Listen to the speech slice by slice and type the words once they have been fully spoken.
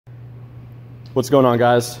What's going on,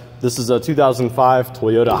 guys? This is a 2005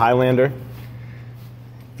 Toyota Highlander.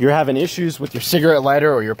 If you're having issues with your cigarette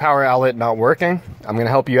lighter or your power outlet not working, I'm going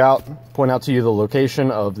to help you out, point out to you the location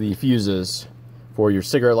of the fuses for your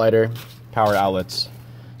cigarette lighter power outlets.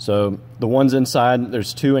 So the ones inside,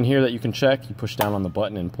 there's two in here that you can check. You push down on the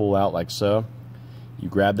button and pull out like so. You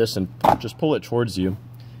grab this and just pull it towards you.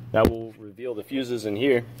 That will reveal the fuses in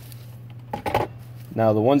here.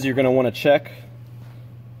 Now the ones you're going to want to check,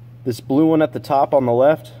 this blue one at the top on the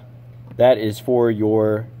left, that is for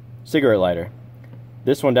your cigarette lighter.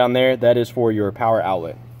 This one down there, that is for your power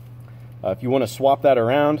outlet. If you want to swap that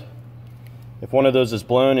around, if one of those is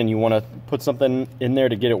blown and you want to put something in there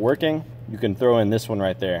to get it working, you can throw in this one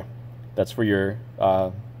right there. That's for your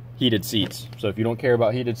heated seats. So if you don't care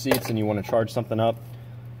about heated seats and you want to charge something up,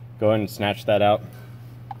 go ahead and snatch that out.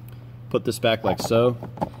 Put this back like so.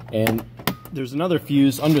 And there's another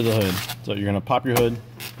fuse under the hood. So you're going to pop your hood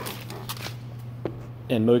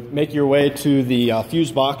and make your way to the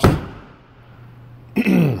fuse box.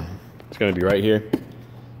 It's going to be right here.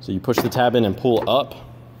 So you push the tab in and pull up,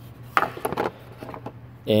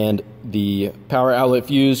 and the power outlet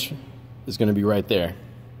fuse is going to be right there.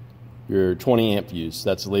 Your 20 amp fuse,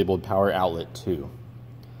 that's labeled power outlet 2.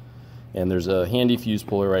 And there's a handy fuse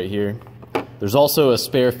puller right here. There's also a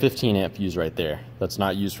spare 15 amp fuse right there. That's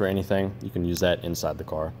not used for anything. You can use that inside the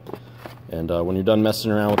car. And when you're done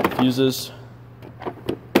messing around with the fuses,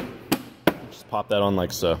 just pop that on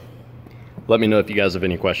like so. Let me know if you guys have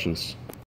any questions.